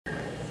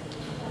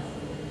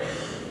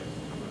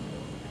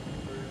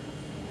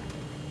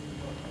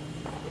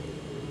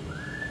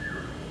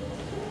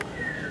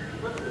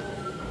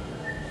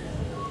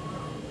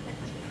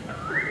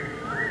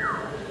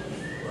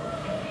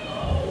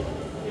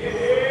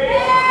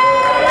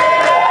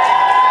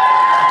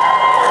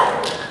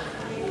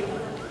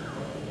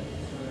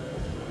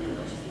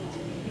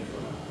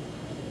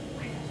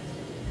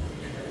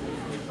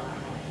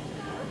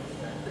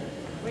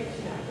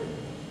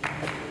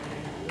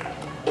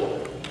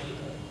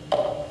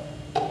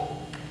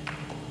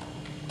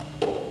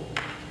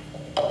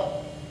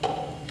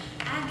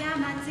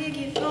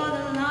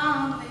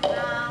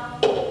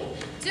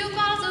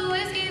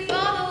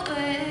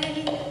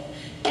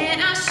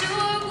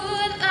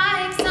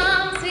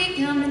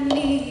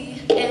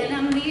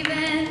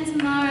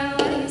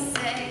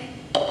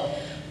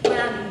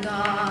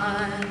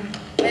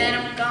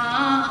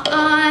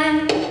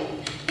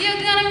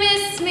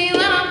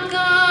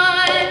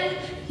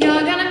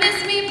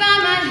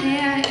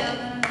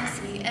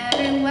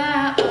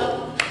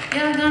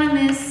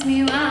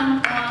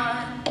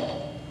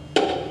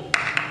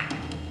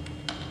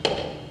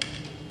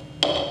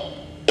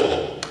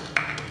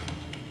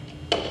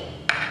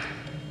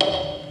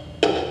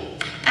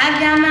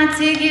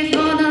ticket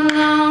for the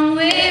long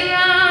way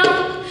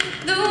round,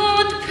 the one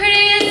with the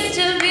prettiest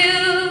of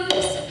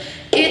views.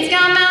 It's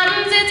got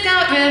mountains, it's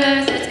got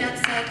rivers, it's got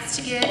sights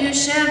to give you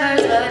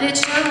shivers, but it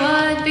sure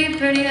would be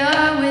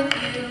prettier with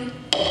you.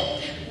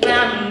 When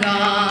I'm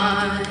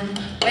gone,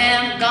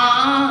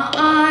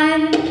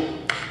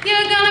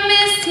 you're gonna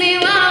miss me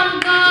when I'm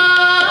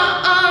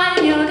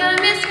gone. You're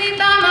gonna miss me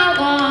by my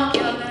walk,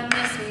 you're gonna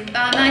miss me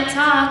by my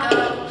talk.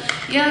 Oh,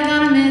 you're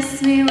gonna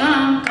miss me when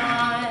I'm gone.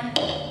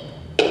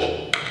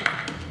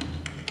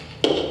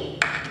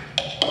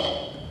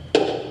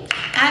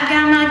 I've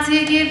got my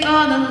ticket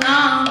for the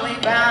long way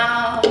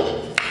round.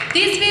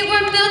 These feet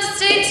weren't built to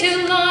stay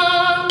too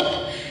long,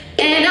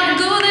 and I'll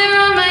go there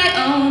on my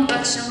own,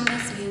 but you'll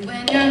miss me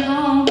when you're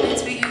home.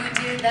 It's for you,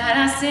 dear, that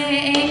I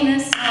sing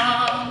this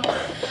song.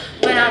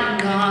 When I'm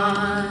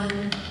gone,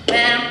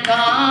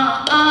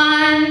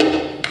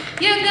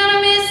 you're gonna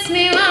miss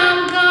me when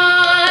I'm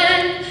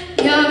gone.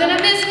 You're gonna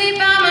miss me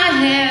by my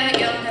hair,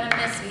 you're gonna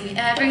miss me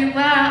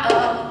everywhere.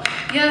 Oh,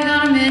 you're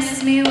gonna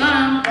miss me when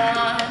I'm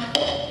gone.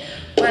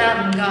 When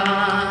I'm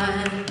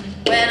gone,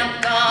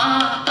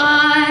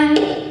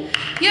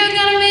 you're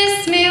gonna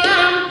miss me when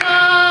I'm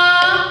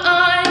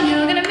gone.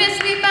 You're gonna miss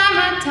me by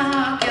my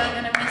talk, you're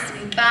gonna miss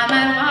me by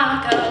my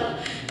walk. Oh,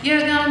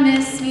 you're gonna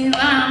miss me when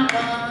I'm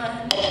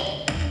gone.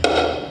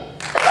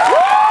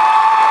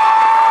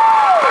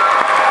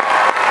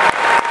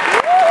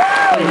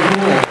 Really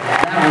cool.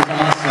 That was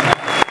awesome.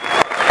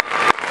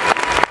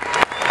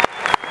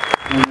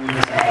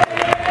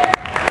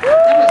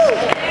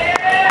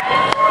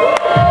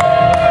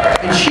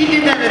 And she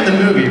did that in the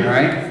movie,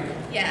 right?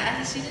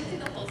 Yeah, she didn't do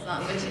the whole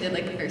song, but she did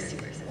like the first two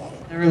verses.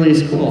 That really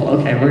is cool.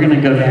 Okay, we're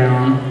gonna go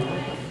down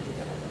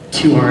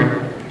to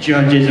our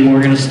judges and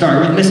we're gonna start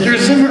with Mr.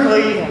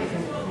 Zimmerly.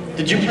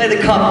 Did you play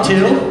the cup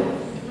too?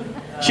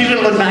 She's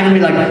gonna look back and be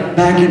like,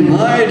 back in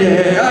my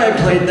day, I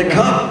played the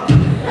cup.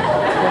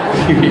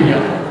 Here you go.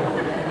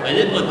 I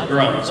did play the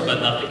drums, but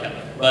not the cup.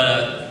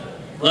 But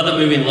love that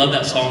movie and love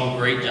that song.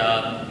 Great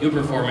job, good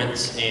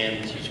performance,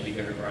 and you should be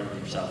very proud of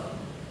yourself.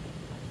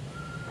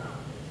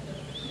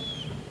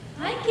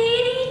 Hi,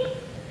 Katie.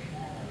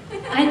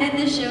 I did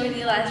this show with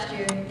you last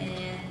year,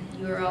 and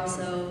you were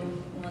also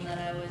one that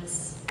I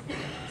was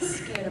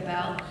scared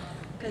about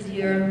because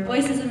your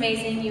voice is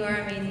amazing. You are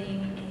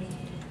amazing, and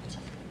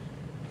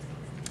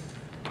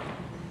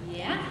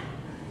yeah.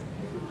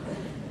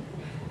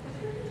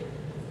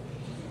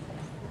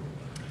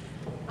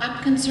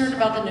 I'm concerned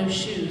about the no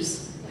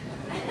shoes,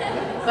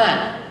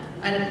 but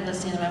I didn't let that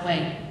stand in my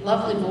way.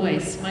 Lovely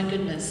voice, my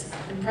goodness.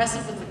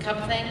 Impressive with the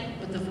cup thing,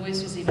 but the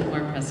voice was even more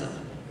impressive.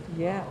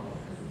 Yeah.